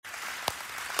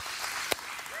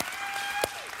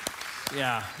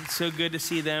Yeah, it's so good to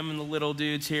see them and the little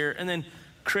dudes here. And then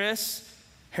Chris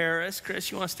Harris.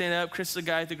 Chris, you want to stand up? Chris is a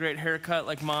guy with a great haircut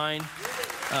like mine.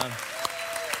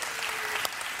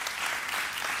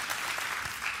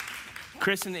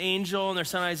 Chris and Angel and their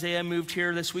son Isaiah moved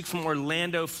here this week from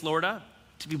Orlando, Florida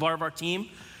to be part of our team.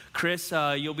 Chris,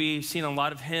 you'll be seeing a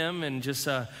lot of him, and just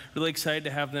really excited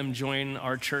to have them join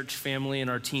our church family and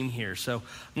our team here. So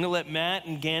I'm going to let Matt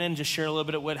and Gannon just share a little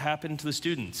bit of what happened to the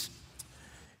students.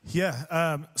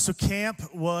 Yeah, so camp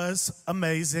was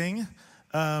amazing.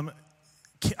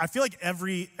 I feel like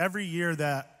every year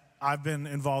that I've been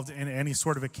involved in any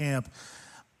sort of a camp,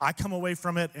 I come away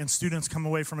from it and students come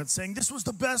away from it saying, this was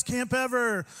the best camp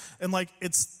ever. And like,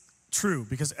 it's true,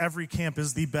 because every camp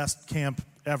is the best camp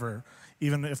ever,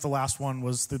 even if the last one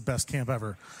was the best camp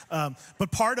ever.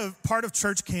 But part of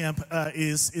church camp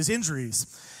is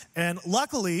injuries. And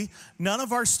luckily, none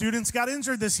of our students got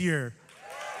injured this year.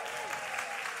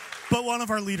 But one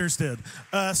of our leaders did.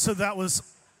 So that was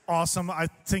awesome. I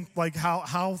think, like,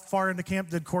 how far into camp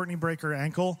did Courtney break her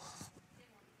ankle?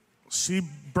 She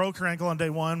broke her ankle on day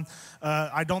one.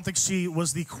 I don't think she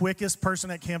was the quickest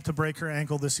person at camp to break her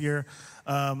ankle this year.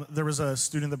 There was a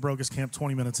student that broke his camp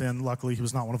 20 minutes in. Luckily, he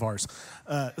was not one of ours.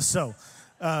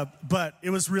 But it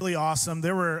was really awesome.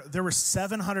 There were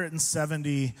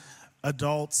 770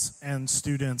 adults and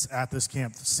students at this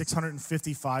camp.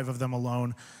 655 of them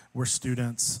alone were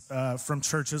students from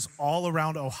churches all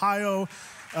around Ohio.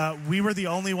 We were the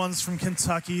only ones from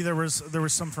Kentucky. There was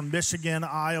some from Michigan,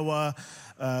 Iowa,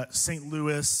 St.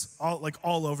 Louis,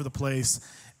 all over the place.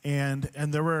 And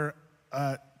there were,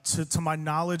 to my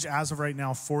knowledge, as of right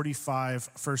now, 45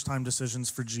 first-time decisions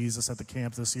for Jesus at the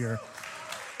camp this year.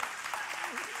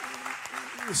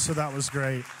 So that was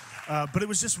great. But it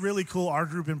was just really cool, our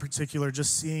group in particular,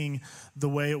 just seeing the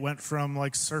way it went from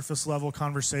like surface level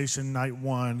conversation night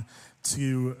one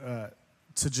to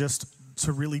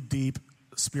really deep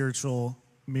spiritual,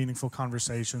 meaningful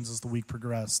conversations as the week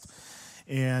progressed.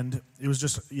 And it was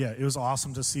just, it was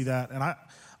awesome to see that. And I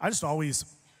just always,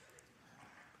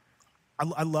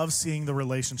 I love seeing the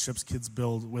relationships kids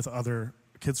build with other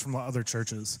kids from other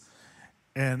churches.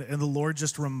 And the Lord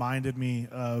just reminded me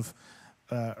of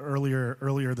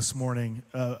earlier this morning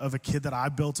of a kid that I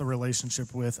built a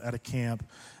relationship with at a camp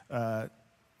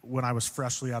when I was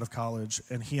freshly out of college,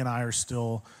 and he and I are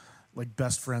still like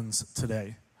best friends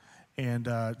today. And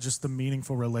just the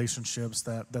meaningful relationships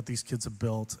that these kids have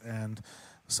built, and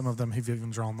some of them have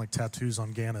even drawn like tattoos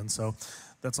on Gannon, so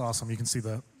that's awesome. You can see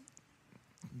the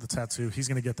tattoo. He's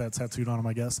going to get that tattooed on him,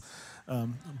 I guess.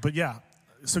 But yeah,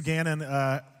 so Gannon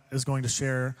is going to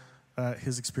share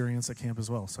his experience at camp as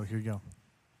well, so here you go.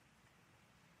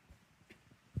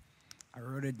 I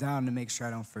wrote it down to make sure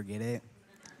I don't forget it.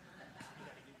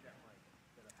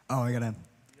 Oh,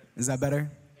 is that better?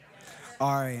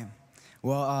 All right.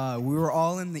 Well, we were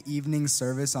all in the evening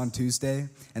service on Tuesday,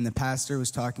 and the pastor was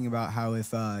talking about how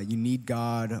if you need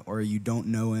God, or you don't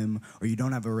know him, or you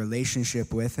don't have a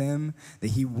relationship with him,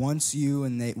 that he wants you,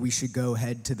 and that we should go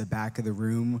head to the back of the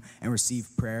room and receive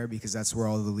prayer, because that's where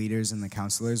all the leaders and the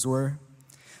counselors were.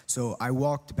 So I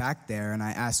walked back there and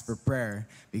I asked for prayer,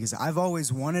 because I've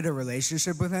always wanted a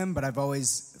relationship with him, but I've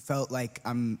always felt like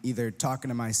I'm either talking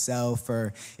to myself,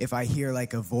 or if I hear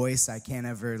like a voice, I can't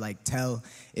ever like tell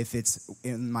if it's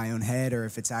in my own head or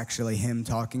if it's actually him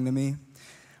talking to me.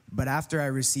 But after I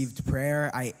received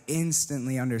prayer, I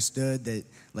instantly understood that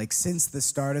like since the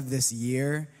start of this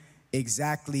year,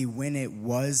 exactly when it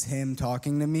was him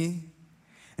talking to me.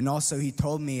 And also he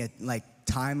told me a like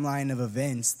timeline of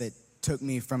events that took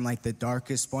me from like the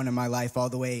darkest point of my life all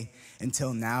the way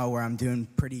until now, where I'm doing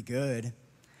pretty good.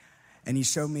 And he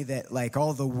showed me that like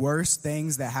all the worst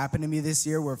things that happened to me this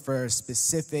year were for a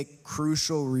specific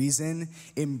crucial reason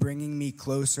in bringing me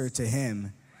closer to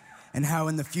him. And how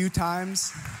in the few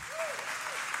times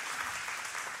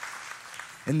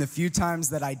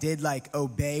that I did like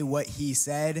obey what he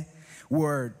said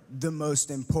were the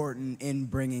most important in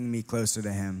bringing me closer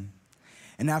to him.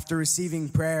 And after receiving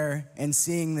prayer and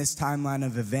seeing this timeline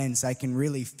of events, I can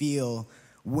really feel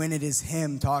when it is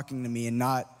him talking to me and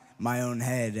not my own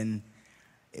head. And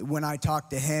when I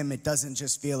talk to him, it doesn't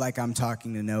just feel like I'm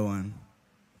talking to no one.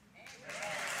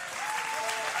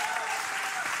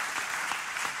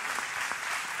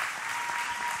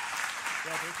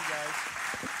 Yeah, thank you guys.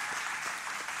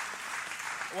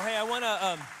 Well, hey, I want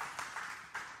to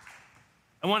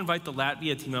invite the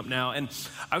Latvia team up now. And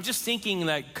I was just thinking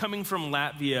that coming from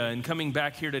Latvia and coming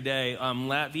back here today,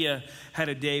 Latvia had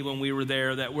a day when we were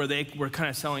there where they were kind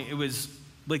of selling, it was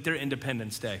like their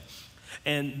Independence Day.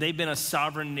 And they've been a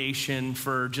sovereign nation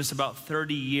for just about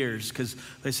 30 years, because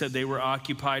they said they were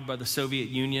occupied by the Soviet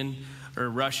Union or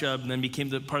Russia, and then became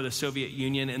part of the Soviet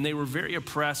Union, and they were very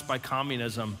oppressed by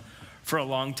communism for a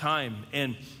long time.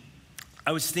 And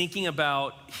I was thinking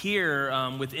about here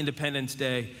with Independence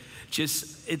Day,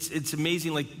 just it's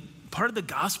amazing. Like, part of the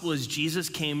gospel is Jesus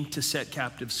came to set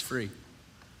captives free.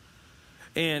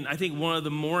 And I think one of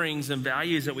the moorings and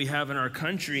values that we have in our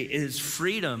country is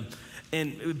freedom.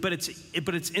 But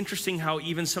it's interesting how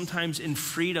even sometimes in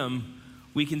freedom,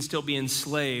 we can still be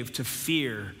enslaved to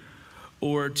fear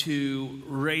or to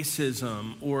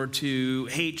racism or to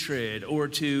hatred or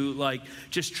to like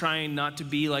just trying not to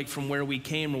be like from where we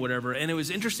came or whatever. And it was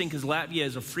interesting because Latvia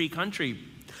is a free country,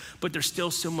 but there's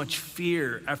still so much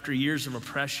fear after years of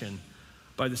oppression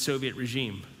by the Soviet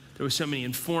regime. There were so many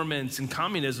informants, and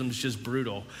communism is just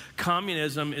brutal.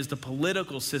 Communism is the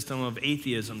political system of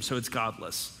atheism, so it's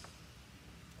godless.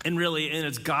 And really, in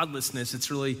its godlessness,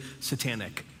 it's really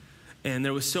satanic. And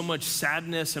there was so much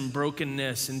sadness and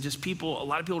brokenness, and just a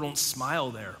lot of people don't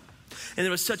smile there. And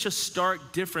there was such a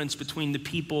stark difference between the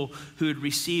people who had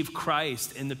received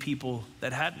Christ and the people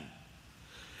that hadn't.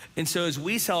 And so as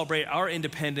we celebrate our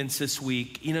independence this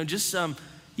week,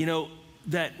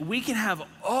 that we can have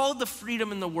all the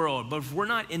freedom in the world, but if we're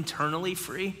not internally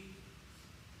free,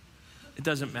 it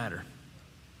doesn't matter.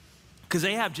 Because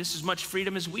they have just as much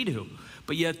freedom as we do,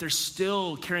 but yet they're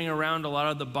still carrying around a lot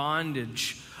of the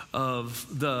bondage of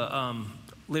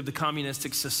the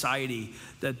communistic society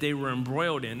that they were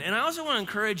embroiled in. And I also want to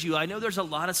encourage you, I know there's a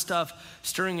lot of stuff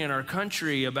stirring in our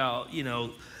country about,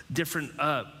 different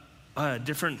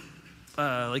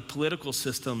like political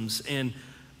systems. And,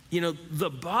 the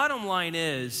bottom line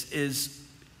is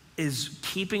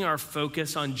keeping our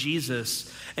focus on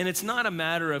Jesus. And it's not a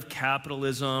matter of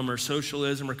capitalism or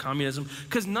socialism or communism,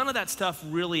 because none of that stuff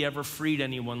really ever freed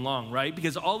anyone long, right?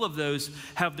 Because all of those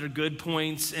have their good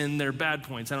points and their bad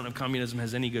points. I don't know if communism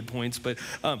has any good points, but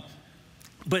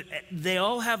they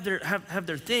all have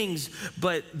their things,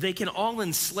 but they can all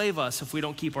enslave us if we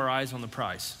don't keep our eyes on the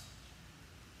prize,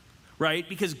 right?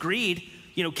 Because greed,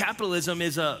 capitalism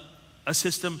is a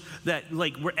system that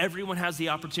where everyone has the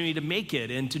opportunity to make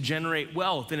it and to generate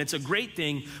wealth, and it's a great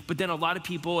thing. But then a lot of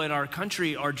people in our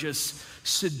country are just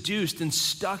seduced and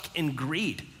stuck in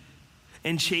greed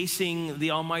and chasing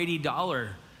the almighty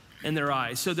dollar in their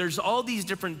eyes. So there's all these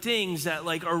different things that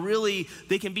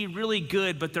they can be really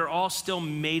good, but they're all still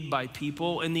made by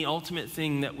people. And the ultimate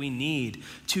thing that we need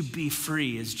to be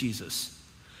free is Jesus.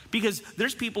 Because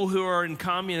there's people who are in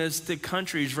communistic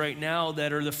countries right now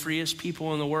that are the freest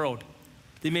people in the world.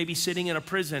 They may be sitting in a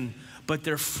prison, but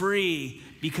they're free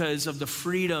because of the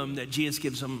freedom that Jesus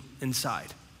gives them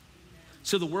inside.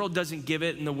 So the world doesn't give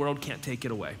it, and the world can't take it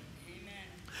away. Amen.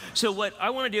 So what I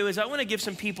want to do is I want to give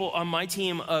some people on my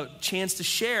team a chance to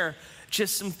share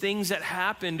just some things that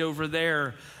happened over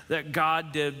there that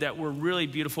God did that were really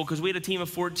beautiful, because we had a team of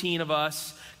 14 of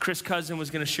us. Chris Cousin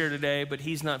was going to share today, but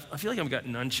he's not. I feel like I've got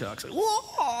nunchucks.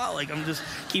 Whoa! I'm just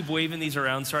keep waving these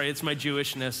around. Sorry, it's my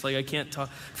Jewishness. I can't talk.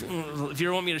 If you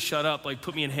don't want me to shut up,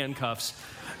 put me in handcuffs.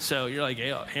 So you're like,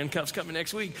 hey, handcuffs coming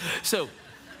next week. So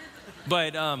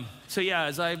yeah,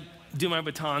 as I do my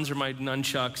batons or my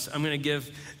nunchucks, I'm going to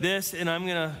give this, and I'm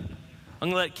going to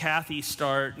let Kathy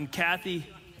start. And Kathy,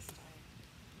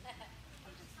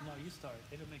 no, you start.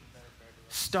 It'll make it better for everyone.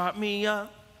 Start me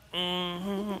up.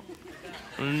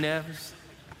 Never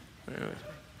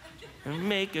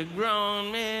make a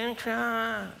grown man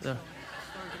cry.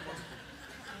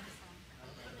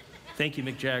 Thank you,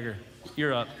 Mick Jagger.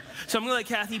 You're up. So I'm gonna let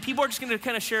Kathy. People are just gonna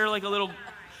kind of share a little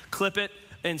clip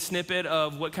and snippet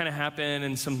of what kind of happened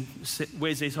and some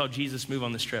ways they saw Jesus move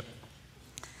on this trip.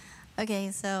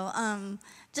 Okay, so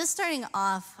just starting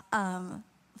off,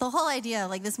 the whole idea,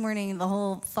 this morning, the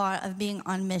whole thought of being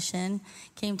on mission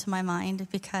came to my mind,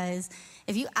 because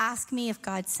if you ask me if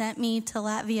God sent me to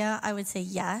Latvia, I would say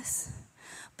yes.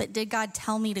 But did God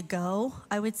tell me to go?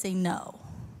 I would say no.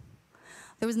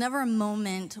 There was never a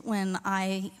moment when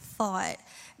I thought,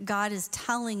 God is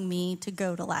telling me to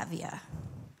go to Latvia.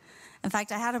 In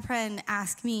fact, I had a friend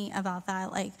ask me about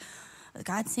that,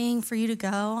 God's saying for you to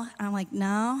go? And I'm like,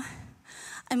 no.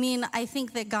 I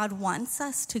think that God wants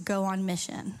us to go on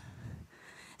mission.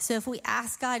 So if we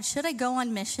ask God, should I go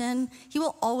on mission? He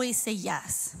will always say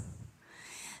yes.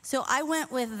 So I went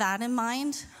with that in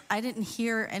mind. I didn't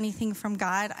hear anything from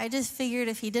God. I just figured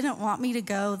if he didn't want me to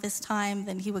go this time,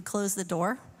 then he would close the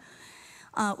door.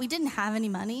 We didn't have any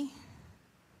money.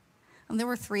 There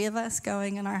were 3 of us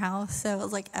going in our house, so it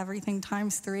was everything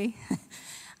times 3.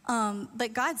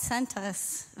 But God sent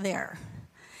us there.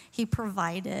 He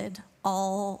provided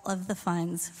all of the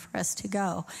funds for us to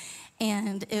go.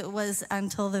 And it was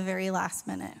until the very last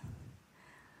minute.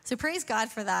 So praise God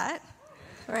for that.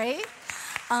 right?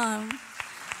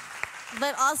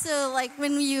 But also, like,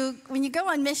 when you go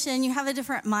on mission, you have a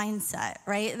different mindset,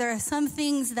 right? There are some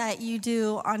things that you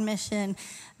do on mission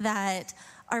that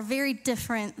are very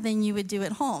different than you would do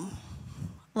at home,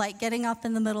 like getting up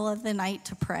in the middle of the night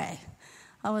to pray.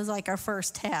 That was like our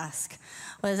first task,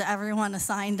 was everyone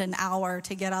assigned an hour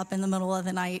to get up in the middle of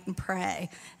the night and pray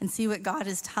and see what God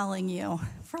is telling you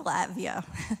for Latvia.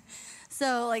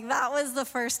 So, like, that was the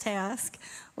first task,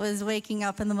 was waking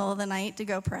up in the middle of the night to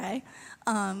go pray.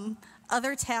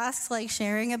 Other tasks, like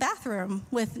sharing a bathroom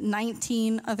with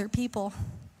 19 other people,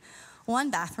 one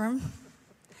bathroom,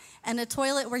 and a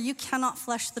toilet where you cannot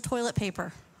flush the toilet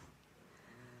paper.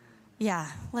 Yeah,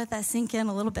 let that sink in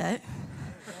a little bit.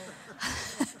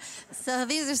 So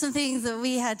these are some things that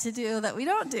we had to do that we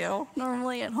don't do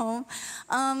normally at home.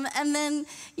 And then,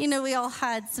 we all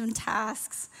had some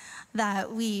tasks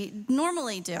that we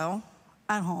normally do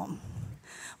at home.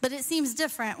 But it seems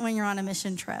different when you're on a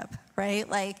mission trip, right?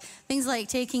 Like, things like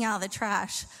taking out the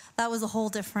trash, that was a whole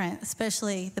different,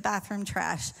 especially the bathroom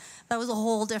trash, that was a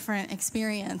whole different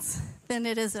experience than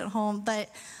it is at home. But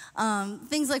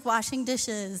things like washing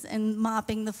dishes and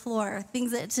mopping the floor,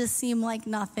 things that just seem like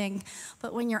nothing.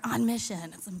 But when you're on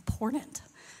mission, it's important,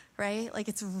 right? Like,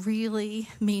 it's really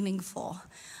meaningful.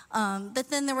 But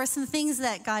then there were some things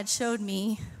that God showed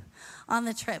me on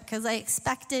the trip because I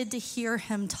expected to hear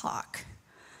him talk.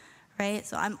 Right?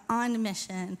 So I'm on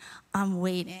mission, I'm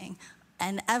waiting,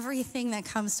 and everything that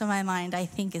comes to my mind, I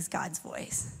think, is God's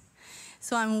voice.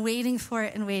 So I'm waiting for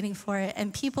it,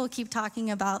 and people keep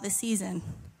talking about the season,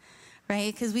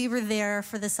 right? Because we were there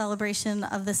for the celebration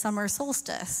of the summer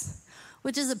solstice,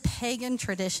 which is a pagan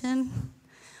tradition,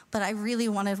 but I really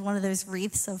wanted one of those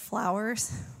wreaths of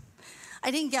flowers. I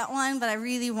didn't get one, but I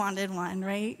really wanted one,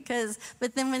 right?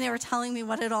 But then when they were telling me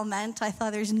what it all meant, I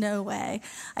thought there's no way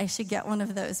I should get one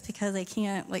of those because I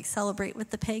can't, celebrate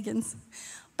with the pagans.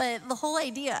 But the whole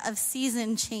idea of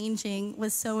season changing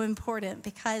was so important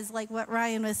because, like what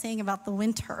Ryan was saying about the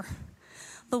winter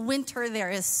there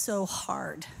is so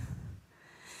hard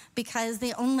because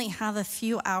they only have a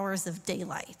few hours of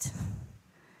daylight.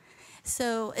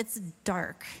 So it's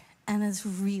dark and it's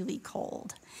really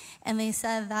cold. And they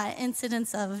said that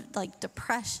incidents of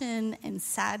depression and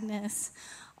sadness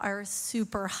are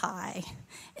super high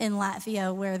in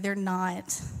Latvia, where they're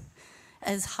not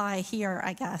as high here,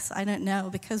 I guess. I don't know,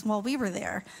 because while we were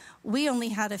there, we only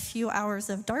had a few hours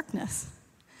of darkness.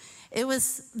 It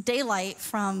was daylight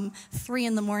from 3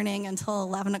 in the morning until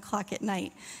 11 o'clock at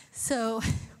night. So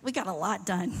we got a lot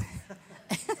done.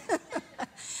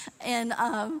 And,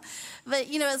 but,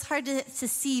 it's hard to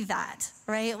see that,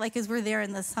 right? As we're there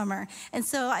in the summer. And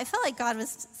so I felt like God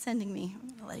was sending me.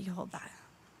 I'll let you hold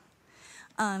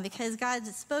that. Because God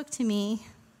spoke to me.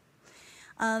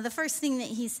 The first thing that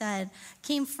he said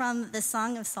came from the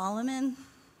Song of Solomon,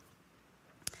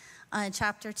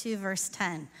 chapter 2, verse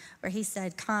 10, where he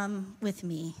said, "Come with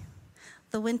me.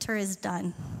 The winter is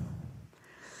done.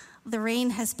 The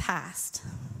rain has passed.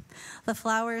 The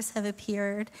flowers have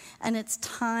appeared, and it's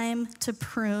time to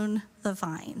prune the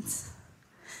vines.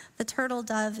 The turtle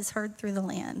dove is heard through the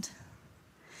land."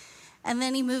 And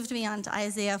then he moved me on to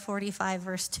Isaiah 45,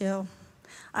 verse 2.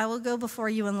 "I will go before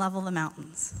you and level the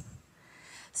mountains."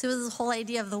 So it was this whole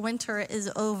idea of the winter is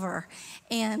over.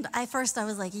 And at first I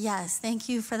was like, yes, thank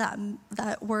you for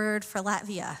that word for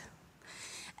Latvia.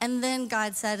 And then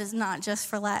God said, it's not just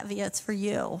for Latvia, it's for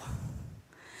you.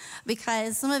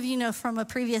 Because some of you know from a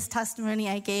previous testimony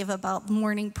I gave about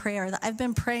morning prayer that I've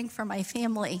been praying for my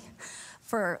family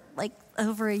for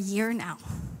over a year now.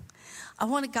 I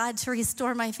wanted God to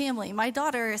restore my family. My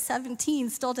daughter, 17,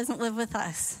 still doesn't live with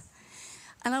us.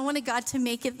 And I wanted God to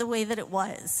make it the way that it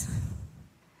was.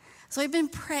 So I've been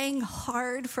praying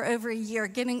hard for over a year,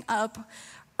 getting up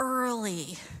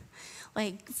early,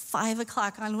 5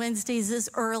 o'clock on Wednesdays is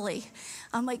early.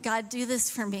 I'm like, God, do this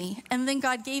for me. And then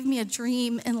God gave me a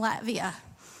dream in Latvia.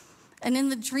 And in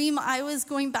the dream, I was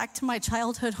going back to my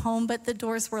childhood home, but the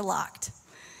doors were locked.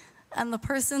 And the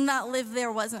person that lived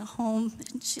there wasn't home.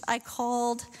 I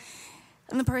called,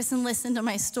 and the person listened to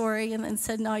my story and then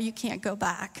said, no, you can't go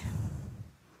back.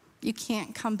 You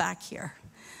can't come back here.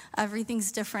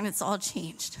 Everything's different. It's all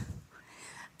changed.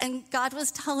 And God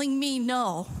was telling me,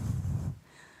 no,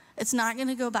 it's not going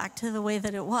to go back to the way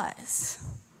that it was.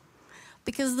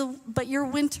 But your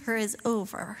winter is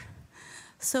over.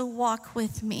 So walk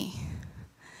with me.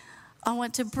 I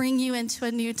want to bring you into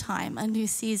a new time, a new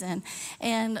season.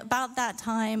 And about that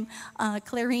time,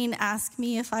 Clarine asked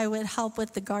me if I would help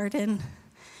with the garden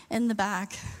in the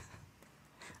back.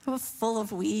 It was full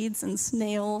of weeds and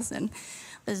snails, and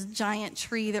this giant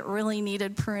tree that really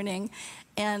needed pruning.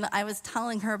 And I was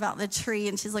telling her about the tree,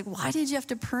 and she's like, why did you have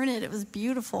to prune it? It was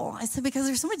beautiful. I said, because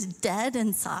there's so much dead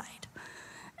inside.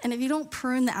 And if you don't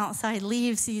prune the outside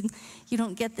leaves, you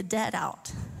don't get the dead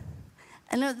out.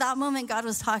 And at that moment, God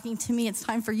was talking to me, it's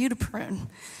time for you to prune.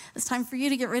 It's time for you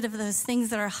to get rid of those things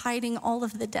that are hiding all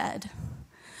of the dead.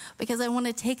 Because I want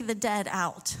to take the dead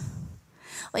out.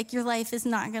 Like your life is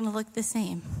not going to look the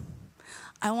same.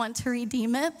 I want to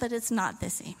redeem it, but it's not the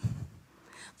same.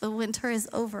 The winter is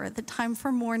over. The time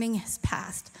for mourning has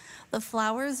passed. The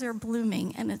flowers are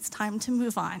blooming, and it's time to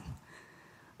move on.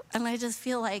 And I just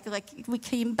feel like we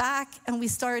came back and we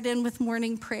started in with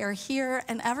morning prayer here,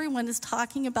 and everyone is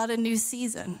talking about a new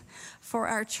season for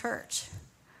our church.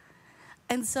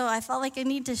 And so I felt like I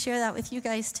need to share that with you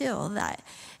guys too, that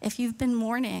if you've been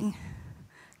mourning,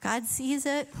 God sees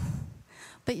it,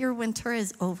 but your winter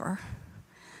is over.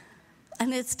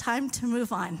 And it's time to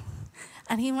move on.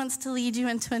 And he wants to lead you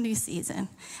into a new season.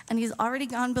 And he's already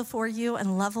gone before you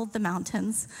and leveled the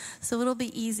mountains, so it'll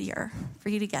be easier for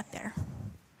you to get there.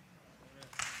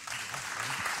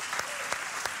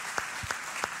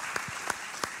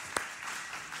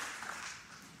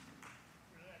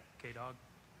 Okay, dog.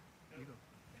 You go.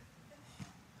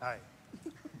 Hi.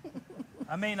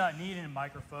 I may not need a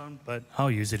microphone, but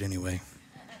I'll use it anyway.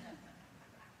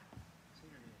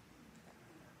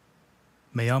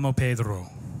 Me llamo Pedro.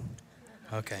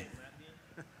 Okay.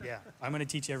 Yeah, I'm going to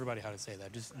teach everybody how to say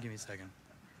that. Just give me a second.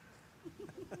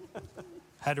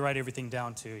 Had to write everything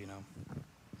down too, you know.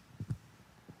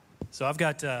 So I've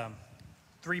got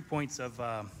 3 points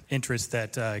of interest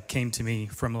that came to me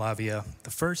from Latvia.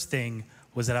 The first thing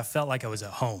was that I felt like I was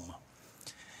at home.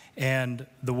 And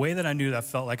the way that I knew that I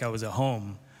felt like I was at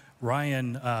home,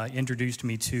 Ryan introduced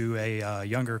me to a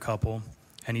younger couple,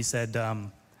 and he said,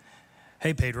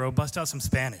 hey, Pedro, bust out some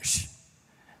Spanish.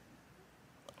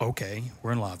 Okay,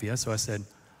 we're in Latvia, so I said,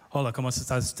 hola, ¿cómo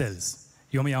estás ustedes?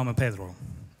 Yo me llamo Pedro.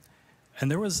 And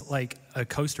there was like a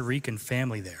Costa Rican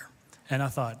family there. And I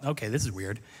thought, okay, this is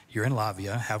weird. You're in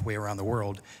Latvia, halfway around the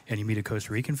world, and you meet a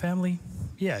Costa Rican family?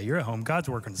 Yeah, you're at home. God's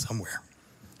working somewhere.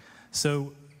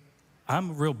 So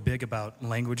I'm real big about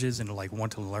languages and like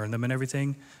want to learn them and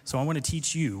everything. So I want to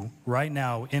teach you right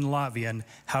now in Latvian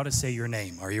how to say your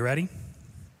name. Are you ready?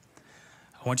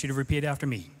 I want you to repeat after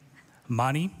me.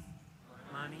 Mani.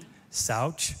 Mani.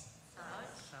 Sauch.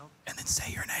 And then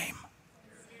say your name.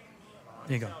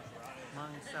 There you go.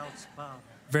 Mani Sauch Bob.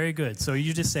 Very good. So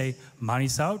you just say Mani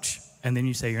Sauch, and then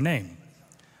you say your name.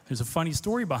 There's a funny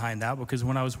story behind that, because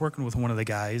when I was working with one of the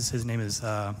guys, his name is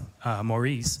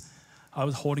Maurice, I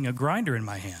was holding a grinder in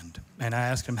my hand, and I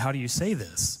asked him, how do you say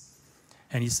this?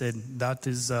 And he said, that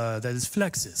is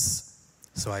Flexis.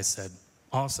 So I said,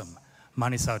 awesome.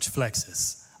 Mani Sauch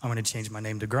Flexis. I'm going to change my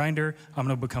name to Grinder. I'm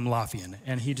going to become Latvian.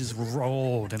 And he just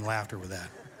rolled in laughter with that.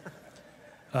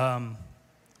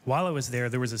 While I was there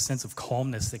was a sense of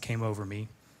calmness that came over me.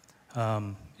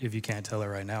 If you can't tell it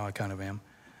right now, I kind of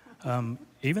am.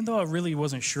 Even though I really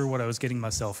wasn't sure what I was getting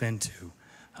myself into.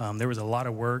 There was a lot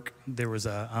of work. There was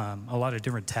a lot of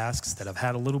different tasks that I've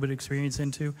had a little bit of experience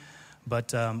into.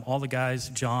 But all the guys,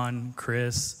 John,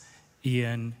 Chris,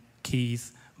 Ian,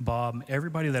 Keith, Bob,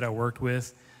 everybody that I worked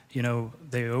with, you know,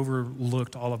 they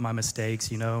overlooked all of my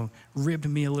mistakes, you know, ribbed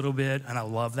me a little bit, and I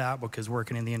love that, because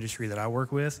working in the industry that I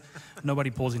work with, nobody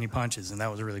pulls any punches, and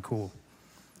that was really cool.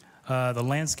 The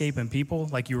landscape and people,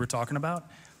 like you were talking about,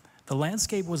 the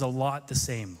landscape was a lot the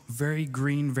same. Very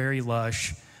green, very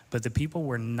lush, but the people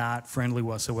were not friendly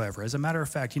whatsoever. As a matter of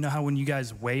fact, you know how when you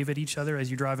guys wave at each other as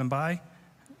you're driving by?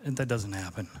 That doesn't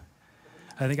happen.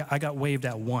 I think I got waved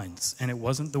at once, and it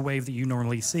wasn't the wave that you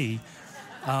normally see.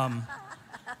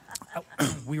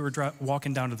 We were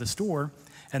walking down to the store,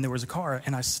 and there was a car,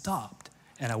 and I stopped,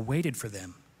 and I waited for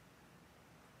them.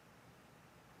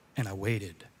 And I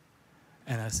waited,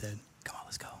 and I said, come on,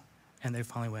 let's go. And they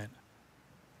finally went.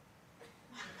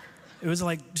 It was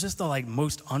like just the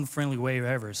most unfriendly wave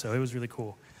ever, so it was really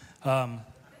cool. The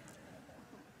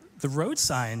road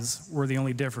signs were the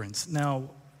only difference. Now,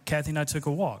 Kathy and I took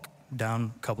a walk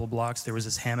down a couple of blocks. There was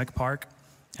this hammock park,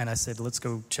 and I said, let's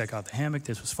go check out the hammock.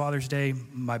 This was Father's Day.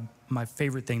 My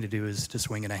favorite thing to do is to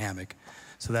swing in a hammock.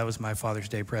 So that was my Father's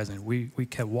Day present. We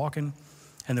kept walking,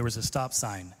 and there was a stop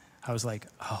sign. I was like,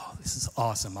 oh, this is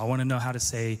awesome. I want to know how to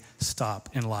say stop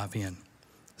in Latvian.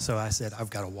 So I said,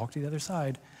 I've got to walk to the other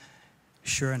side.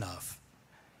 Sure enough,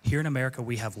 here in America,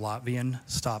 we have Latvian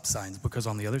stop signs, because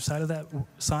on the other side of that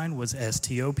sign was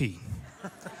STOP. I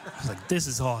was like, this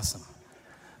is awesome.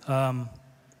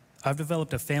 I've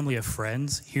developed a family of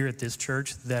friends here at this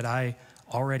church that I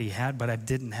already had, but I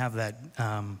didn't have that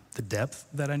the depth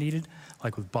that I needed.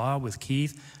 Like with Bob, with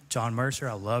Keith, John Mercer,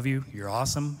 I love you. You're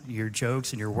awesome. Your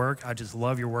jokes and your work, I just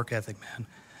love your work ethic, man.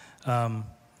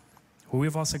 Well,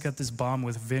 we've also got this bond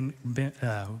with Vineyard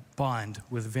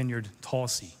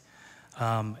Tulsi.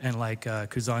 And like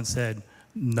Kuzan said,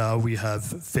 now we have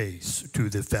face to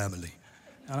the family.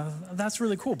 That's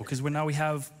really cool because now we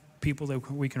have people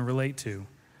that we can relate to.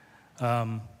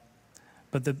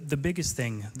 But the biggest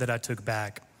thing that I took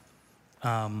back,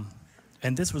 and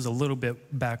this was a little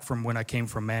bit back from when I came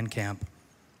from Man Camp,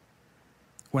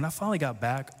 when I finally got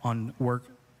back on work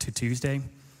to Tuesday,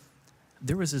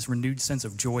 there was this renewed sense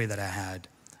of joy that I had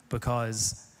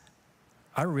because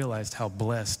I realized how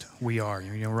blessed we are.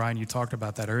 You know, Ryan, you talked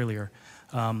about that earlier.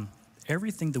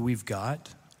 Everything that we've got,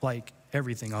 like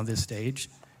everything on this stage,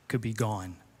 could be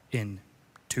gone in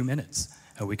 2 minutes.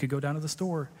 And we could go down to the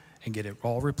store and get it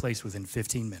all replaced within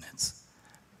 15 minutes.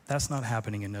 That's not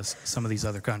happening in some of these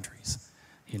other countries.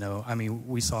 You know, I mean,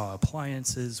 we saw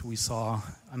appliances.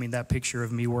 That picture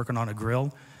of me working on a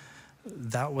grill,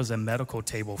 that was a medical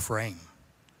table frame,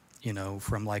 you know,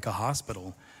 from like a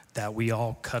hospital that we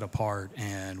all cut apart,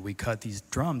 and we cut these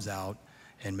drums out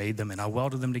and made them, and I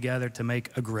welded them together to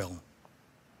make a grill.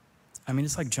 I mean,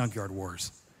 it's like junkyard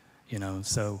wars, you know,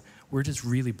 so we're just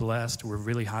really blessed. We're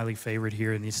really highly favored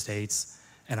here in these States,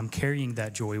 and I'm carrying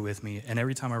that joy with me. And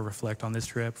every time I reflect on this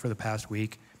trip for the past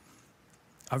week,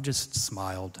 I've just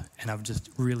smiled, and I've just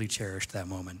really cherished that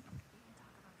moment.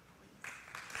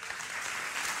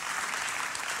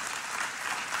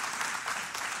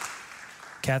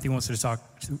 Kathy wants me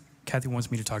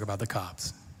to talk about the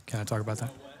cops. Can I talk about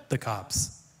that? The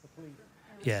cops.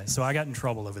 Yeah, so I got in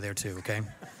trouble over there too, okay?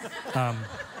 I'm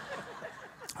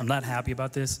not happy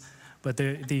about this, but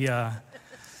the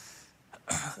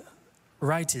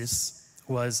Rightus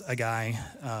was a guy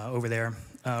over there.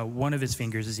 One of his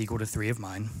fingers is equal to 3 of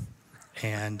mine.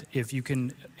 And if you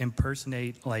can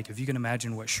impersonate, like if you can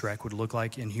imagine what Shrek would look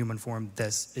like in human form,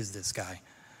 this is this guy.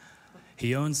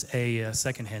 He owns a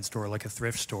secondhand store, like a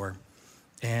thrift store.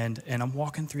 And I'm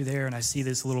walking through there, and I see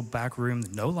this little back room,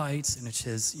 no lights, and it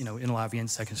says, you know, in Latvian,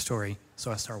 second story.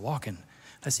 So I start walking.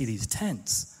 I see these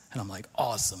tents, and I'm like,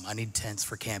 awesome, I need tents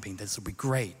for camping. This will be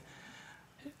great.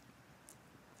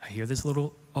 I hear this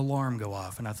little alarm go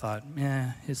off, and I thought,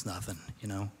 it's nothing, you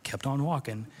know. Kept on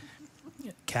walking.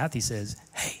 Kathy says,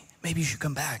 hey, maybe you should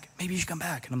come back. Maybe you should come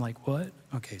back. And I'm like, what?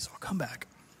 Okay, so I'll come back.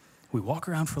 We walk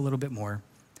around for a little bit more.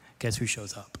 Guess who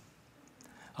shows up?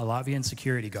 A Latvian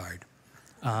security guard.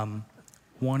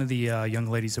 One of the young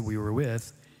ladies that we were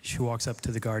with, she walks up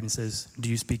to the guard and says, do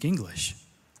you speak English?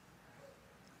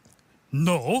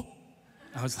 No.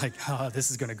 I was like, oh,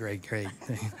 this is going to great.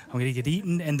 I'm going to get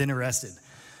eaten and then arrested.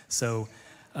 So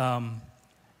the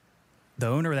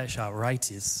owner of that shop,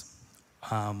 Rightus,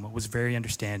 was very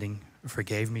understanding,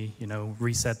 forgave me, you know,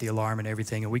 reset the alarm and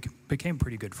everything, and we became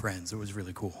pretty good friends. It was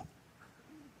really cool.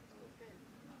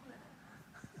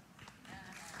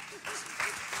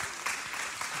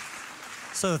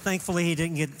 So thankfully he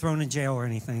didn't get thrown in jail or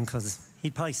anything, because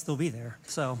he'd probably still be there.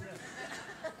 So,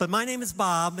 but my name is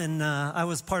Bob, and I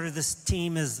was part of this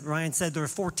team. As Ryan said, there were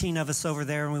 14 of us over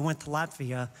there, and we went to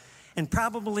Latvia. And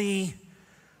probably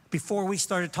before we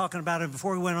started talking about it,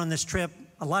 before we went on this trip,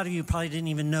 a lot of you probably didn't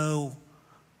even know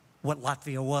what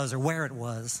Latvia was or where it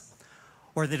was,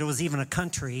 or that it was even a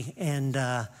country. And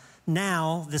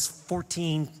now, this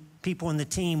 14 people in the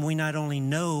team, we not only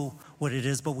know what it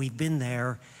is, but we've been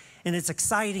there. And it's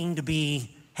exciting to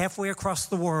be halfway across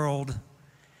the world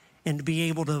and to be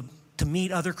able to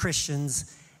meet other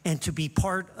Christians and to be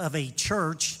part of a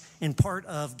church and part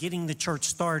of getting the church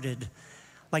started.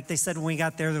 Like they said when we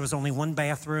got there was only one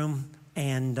bathroom,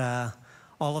 and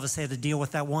all of us had to deal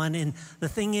with that one. And the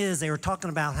thing is, they were talking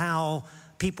about how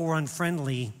people were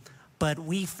unfriendly, but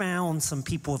we found some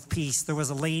people of peace. There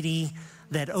was a lady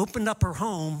that opened up her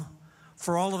home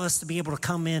for all of us to be able to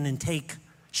come in and take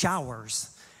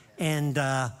showers. And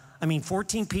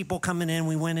 14 people coming in.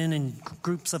 We went in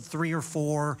groups of 3 or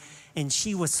 4, and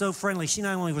she was so friendly. She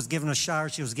not only was giving us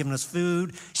showers, she was giving us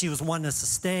food. She was wanting us to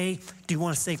stay. Do you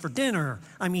want to stay for dinner?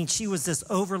 I mean, she was just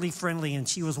overly friendly, and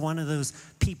she was one of those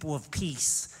people of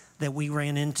peace that we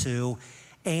ran into.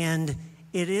 And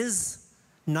it is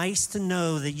nice to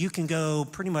know that you can go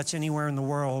pretty much anywhere in the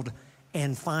world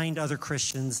and find other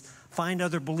Christians, find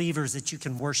other believers that you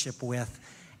can worship with.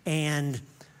 And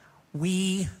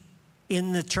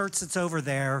in the church that's over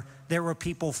there, there were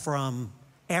people from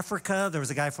Africa. There was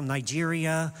a guy from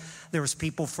Nigeria. There was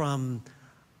people from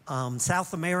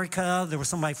South America. There was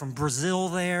somebody from Brazil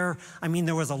there. I mean,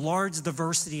 there was a large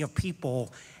diversity of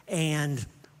people. And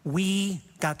we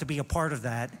got to be a part of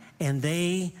that, and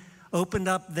they opened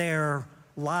up their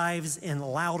lives and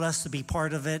allowed us to be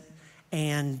part of it,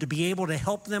 and to be able to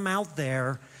help them out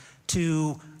there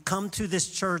to come to this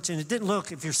church. And it didn't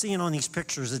look, if you're seeing on these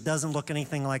pictures, it doesn't look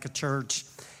anything like a church.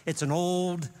 It's an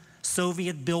old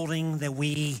Soviet building that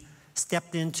we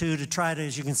stepped into to try to,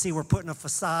 as you can see, we're putting a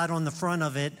facade on the front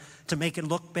of it to make it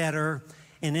look better.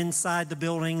 And inside the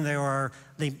building,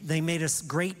 they made us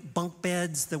great bunk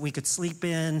beds that we could sleep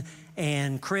in.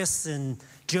 And Chris and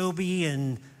Joby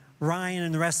and Ryan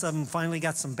and the rest of them finally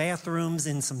got some bathrooms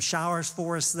and some showers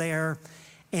for us there.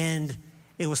 And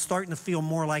it was starting to feel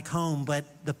more like home. But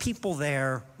the people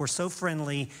there were so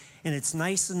friendly. And it's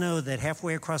nice to know that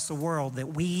halfway across the world that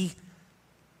we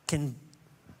can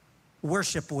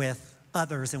worship with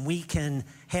others and we can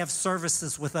have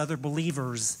services with other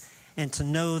believers, and to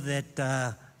know that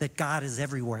that God is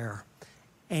everywhere.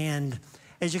 And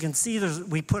as you can see,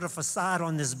 we put a facade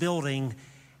on this building,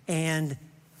 and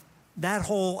that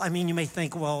whole, I mean, you may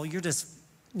think, well, you're just,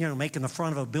 making the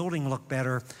front of a building look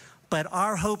better. But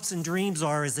our hopes and dreams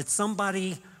is that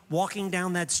somebody walking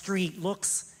down that street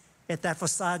looks at that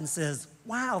facade and says,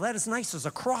 wow, that is nice. There's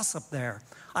a cross up there.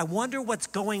 I wonder what's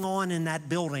going on in that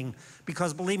building,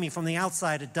 because believe me, from the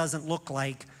outside, it doesn't look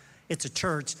like it's a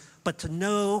church. But to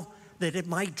know that it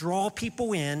might draw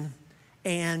people in,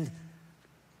 and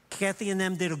Kathy and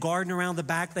them did a garden around the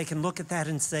back, they can look at that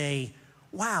and say,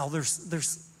 wow,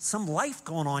 there's some life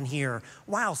going on here.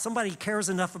 Wow, somebody cares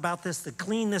enough about this to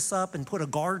clean this up and put a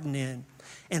garden in.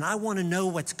 And I want to know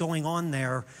what's going on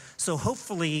there. So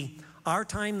hopefully our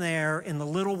time there and the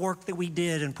little work that we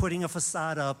did and putting a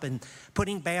facade up and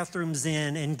putting bathrooms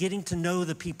in and getting to know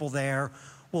the people there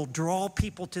will draw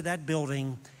people to that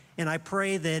building. And I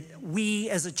pray that we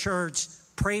as a church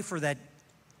pray for that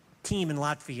team in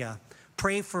Latvia.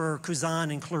 Pray for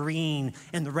Kuzan and Clarine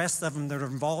and the rest of them that are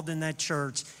involved in that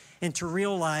church, and to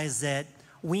realize that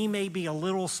we may be a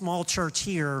little small church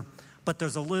here, but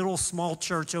there's a little small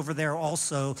church over there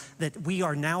also that we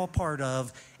are now a part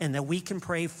of, and that we can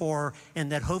pray for,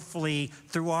 and that hopefully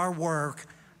through our work,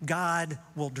 God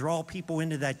will draw people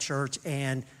into that church,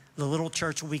 and the little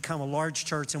church will become a large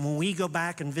church. And when we go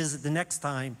back and visit the next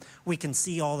time, we can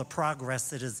see all the progress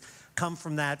that has come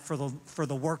from that for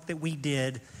the work that we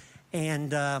did.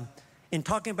 And in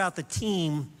talking about the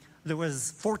team, there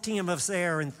was 14 of us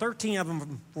there, and 13 of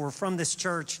them were from this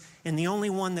church, and the only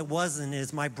one that wasn't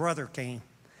is my brother came.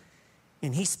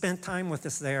 And he spent time with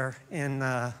us there, and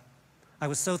I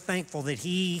was so thankful that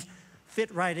he fit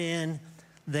right in.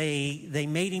 They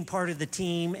made him part of the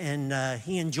team, and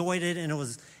he enjoyed it, and it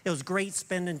was great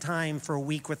spending time for a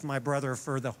week with my brother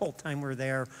for the whole time we were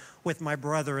there with my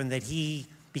brother, and that he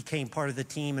became part of the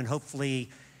team, and hopefully,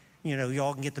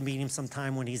 y'all can get to meet him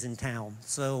sometime when he's in town.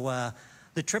 So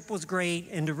the trip was great,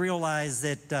 and to realize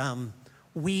that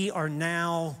we are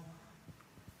now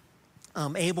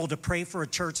able to pray for a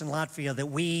church in Latvia that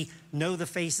we know the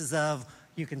faces of.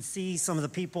 You can see some of the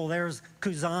people. There's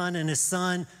Kuzan and his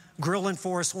son grilling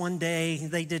for us one day.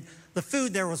 The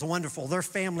food there was wonderful. Their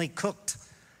family cooked.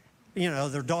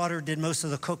 Their daughter did most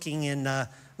of the cooking, and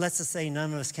let's just say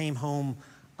none of us came home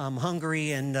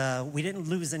hungry, and we didn't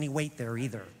lose any weight there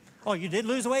either. Oh, you did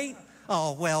lose weight?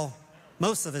 Oh, well,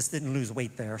 most of us didn't lose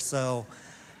weight there. So,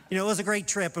 it was a great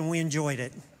trip, and we enjoyed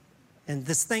it. And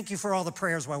just thank you for all the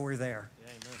prayers while we were there.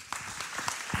 Yeah,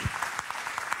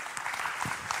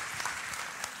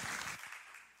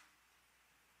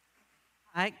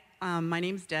 amen. Hi, my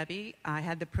name's Debbie. I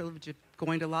had the privilege of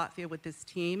going to Latvia with this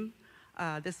team.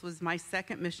 This was my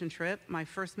second mission trip. My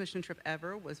first mission trip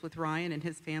ever was with Ryan and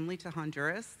his family to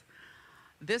Honduras.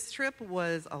 This trip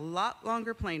was a lot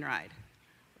longer plane ride,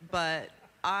 but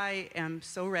I am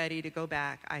so ready to go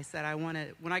back. I said,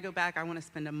 when I go back, I want to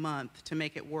spend a month to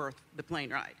make it worth the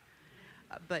plane ride.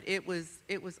 But it was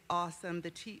awesome. The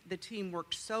team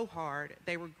worked so hard.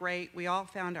 They were great. We all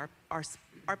found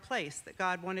our place that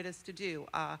God wanted us to do.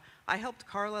 I helped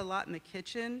Carla a lot in the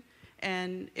kitchen,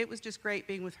 and it was just great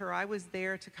being with her. I was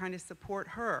there to kind of support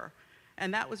her,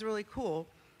 and that was really cool.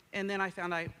 And then I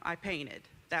found I painted.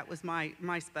 That was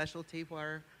my specialty,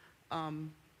 where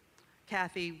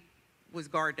Kathy was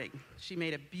gardening. She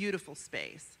made a beautiful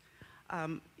space.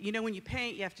 When you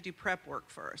paint, you have to do prep work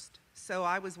first. So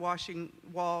I was washing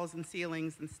walls and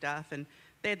ceilings and stuff, and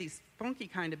they had these funky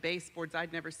kind of baseboards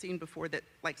I'd never seen before that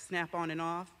like snap on and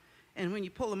off. And when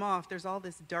you pull them off, there's all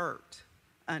this dirt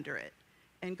under it.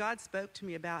 And God spoke to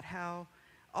me about how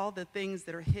all the things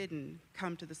that are hidden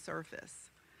come to the surface.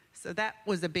 So that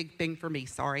was a big thing for me,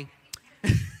 sorry.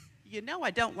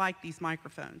 I don't like these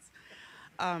microphones.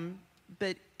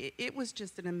 But it was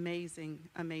just an amazing,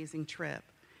 amazing trip.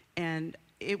 And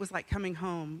it was like coming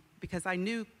home because I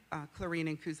knew Clarine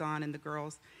and Kuzan and the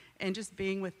girls, and just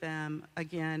being with them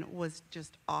again was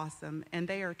just awesome. And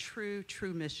they are true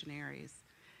missionaries.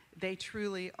 They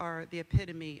truly are the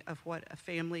epitome of what a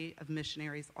family of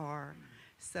missionaries are.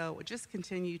 So just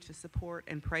continue to support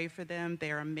and pray for them.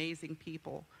 They are amazing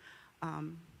people.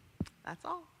 That's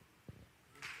all.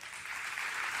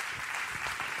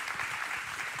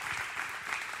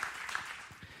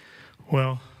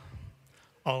 Well,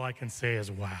 all I can say is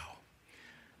wow.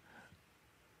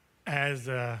 As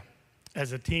a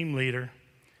team leader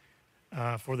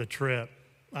for the trip,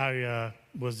 I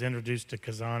was introduced to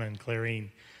Kazan and Clarine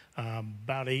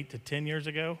about 8 to 10 years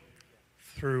ago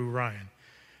through Ryan.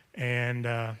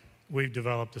 And we've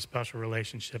developed a special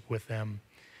relationship with them.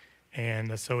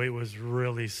 And so it was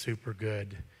really super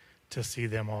good to see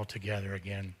them all together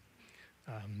again.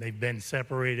 They've been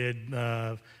separated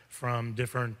from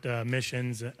different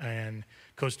missions in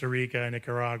Costa Rica,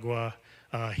 Nicaragua,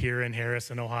 here in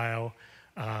Harrison, Ohio,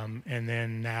 and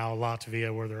then now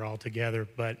Latvia, where they're all together.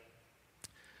 But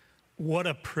what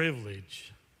a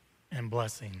privilege and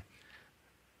blessing.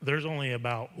 There's only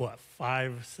about,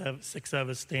 5, 7, 6 of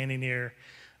us standing here,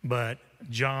 but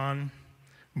John,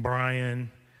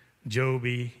 Brian,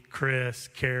 Joby, Chris,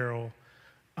 Carol,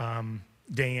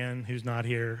 Dan, who's not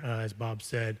here, as Bob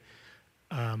said,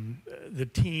 the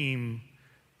team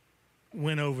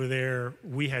went over there.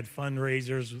 We had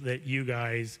fundraisers that you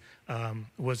guys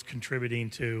was contributing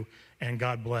to, and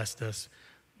God blessed us.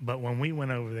 But when we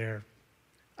went over there,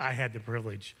 I had the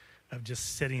privilege of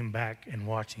just sitting back and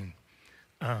watching.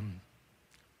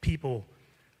 People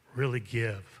really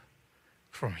give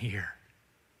from here,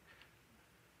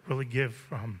 really give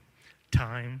from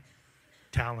time,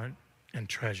 talent, and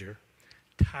treasure,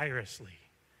 tirelessly,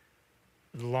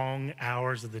 the long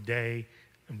hours of the day,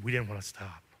 and we didn't want to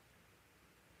stop.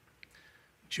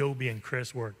 Joby and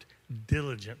Chris worked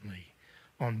diligently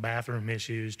on bathroom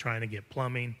issues, trying to get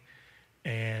plumbing,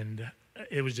 and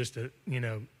it was just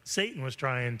Satan was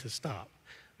trying to stop,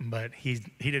 but he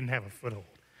didn't have a foothold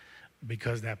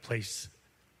because that place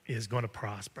is going to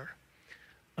prosper.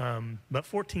 But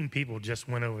 14 people just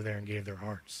went over there and gave their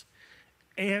hearts.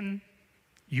 And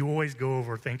you always go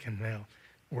over thinking, well,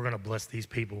 we're going to bless these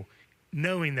people,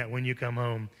 knowing that when you come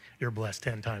home, you're blessed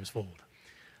 10 times fold.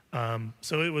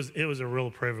 So it was a real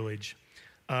privilege.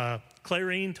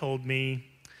 Clarine told me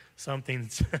something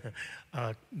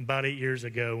about 8 years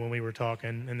ago when we were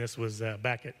talking, and this was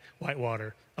back at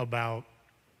Whitewater, about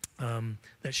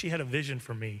that she had a vision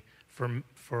for me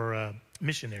for a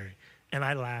missionary, and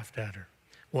I laughed at her.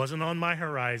 Wasn't on my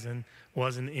horizon,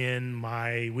 wasn't in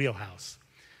my wheelhouse.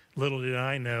 Little did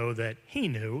I know that he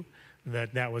knew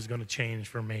that was going to change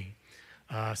for me.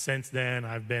 Since then,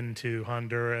 I've been to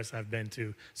Honduras, I've been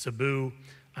to Cebu.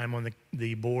 I'm on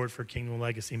the board for Kingdom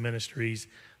Legacy Ministries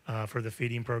for the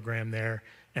feeding program there.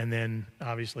 And then,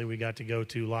 obviously, we got to go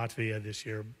to Latvia this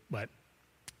year. But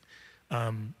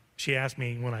she asked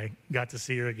me when I got to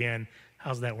see her again,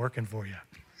 how's that working for you?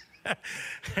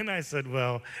 And I said,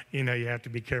 well, you have to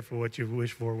be careful what you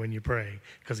wish for when you pray,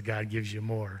 because God gives you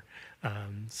more.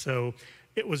 So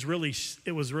it was really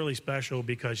special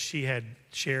because she had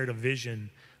shared a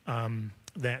vision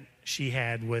that she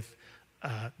had with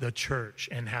the church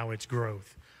and how its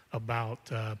growth,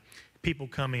 about people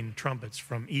coming trumpets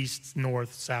from east,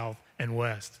 north, south, and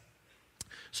west.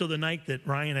 So the night that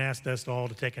Ryan asked us all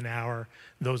to take an hour,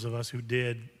 those of us who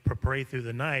did pray through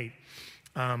the night,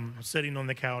 sitting on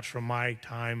the couch from my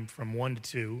time from 1 to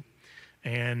 2,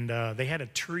 and they had a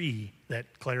tree that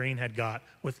Clarine had got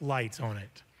with lights on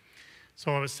it.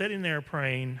 So I was sitting there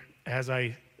praying as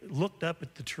I looked up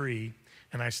at the tree,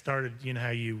 and I started, how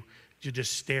you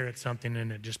just stare at something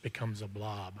and it just becomes a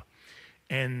blob.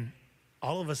 And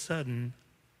all of a sudden,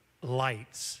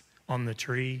 lights on the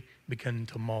tree began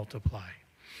to multiply.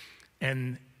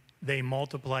 And they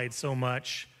multiplied so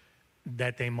much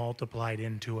that they multiplied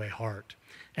into a heart.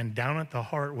 And down at the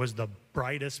heart was the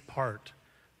brightest part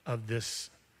of this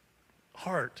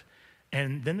heart.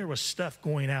 And then there was stuff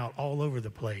going out all over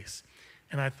the place.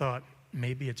 And I thought,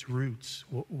 maybe it's roots.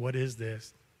 What is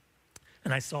this?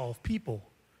 And I saw people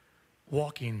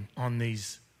walking on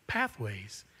these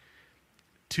pathways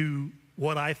to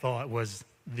what I thought was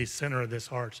the center of this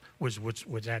heart, which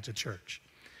at the church.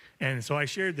 And so I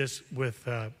shared this with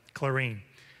Clarine,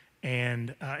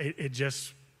 and it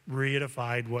just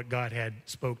reified what God had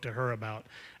spoke to her about.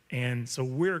 And so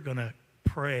we're going to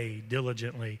pray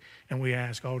diligently, and we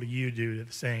ask all of you to do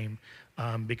the same,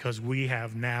 because we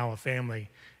have now a family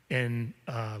in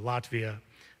Latvia,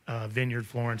 Vineyard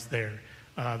Florence there,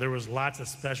 There was lots of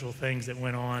special things that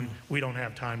went on. We don't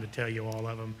have time to tell you all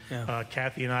of them. Yeah.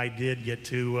 Kathy and I did get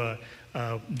to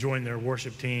join their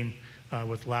worship team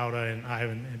with Lauda and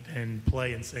Ivan and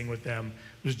play and sing with them.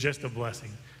 It was just a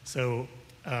blessing. So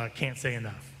can't say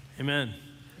enough. Amen.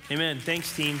 Amen.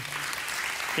 Thanks, team.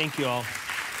 Thank you all.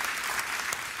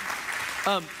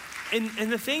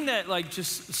 And the thing that, like,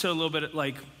 just so a little bit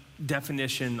like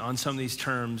definition on some of these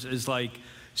terms is like,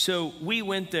 so we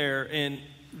went there and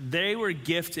they were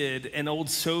gifted an old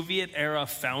Soviet era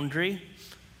foundry.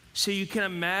 So you can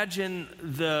imagine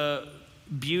the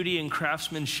beauty and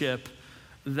craftsmanship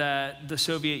that the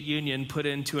Soviet Union put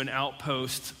into an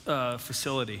outpost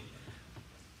facility.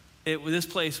 This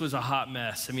place was a hot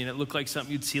mess. I mean, it looked like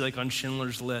something you'd see like on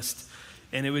Schindler's List.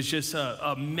 And it was just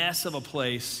a mess of a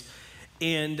place.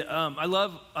 And I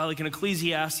love, like in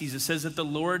Ecclesiastes, it says that the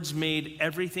Lord's made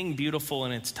everything beautiful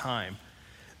in its time.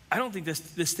 I don't think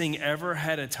this thing ever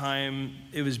had a time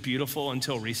it was beautiful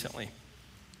until recently.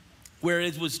 Where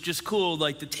it was just cool,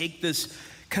 like to take this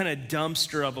kind of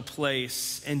dumpster of a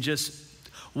place and just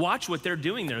watch what they're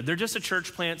doing there. They're just a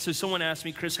church plant. So someone asked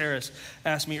me, Chris Harris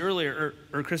asked me earlier,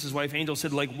 or Chris's wife Angel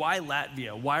said, like, why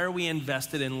Latvia? Why are we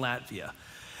invested in Latvia?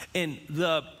 And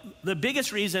the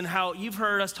biggest reason, how you've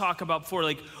heard us talk about before,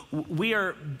 like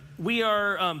we're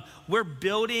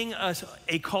building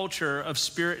a culture of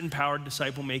spirit-empowered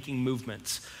disciple-making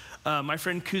movements. My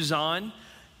friend Kuzan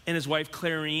and his wife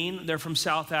Clarine, they're from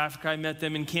South Africa. I met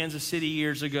them in Kansas City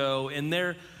years ago, and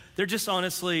they're just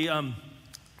honestly,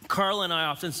 Carla and I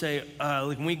often say,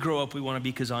 like when we grow up, we want to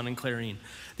be Kuzan and Clarine.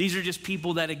 These are just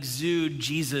people that exude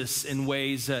Jesus in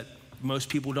ways that most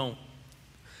people don't.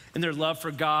 And their love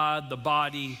for God, the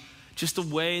body, just the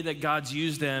way that God's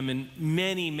used them in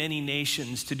many, many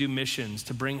nations to do missions,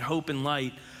 to bring hope and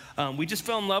light. We just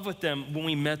fell in love with them when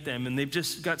we met them, and they've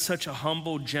just got such a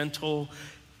humble, gentle,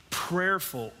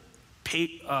 prayerful,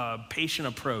 patient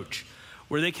approach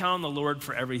where they count on the Lord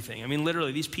for everything. I mean,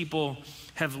 literally, these people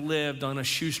have lived on a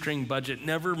shoestring budget,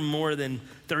 never more than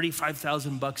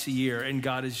 $35,000 a year, and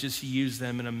God has just used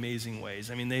them in amazing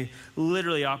ways. I mean, they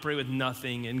literally operate with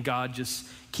nothing, and God just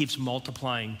keeps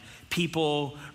multiplying. People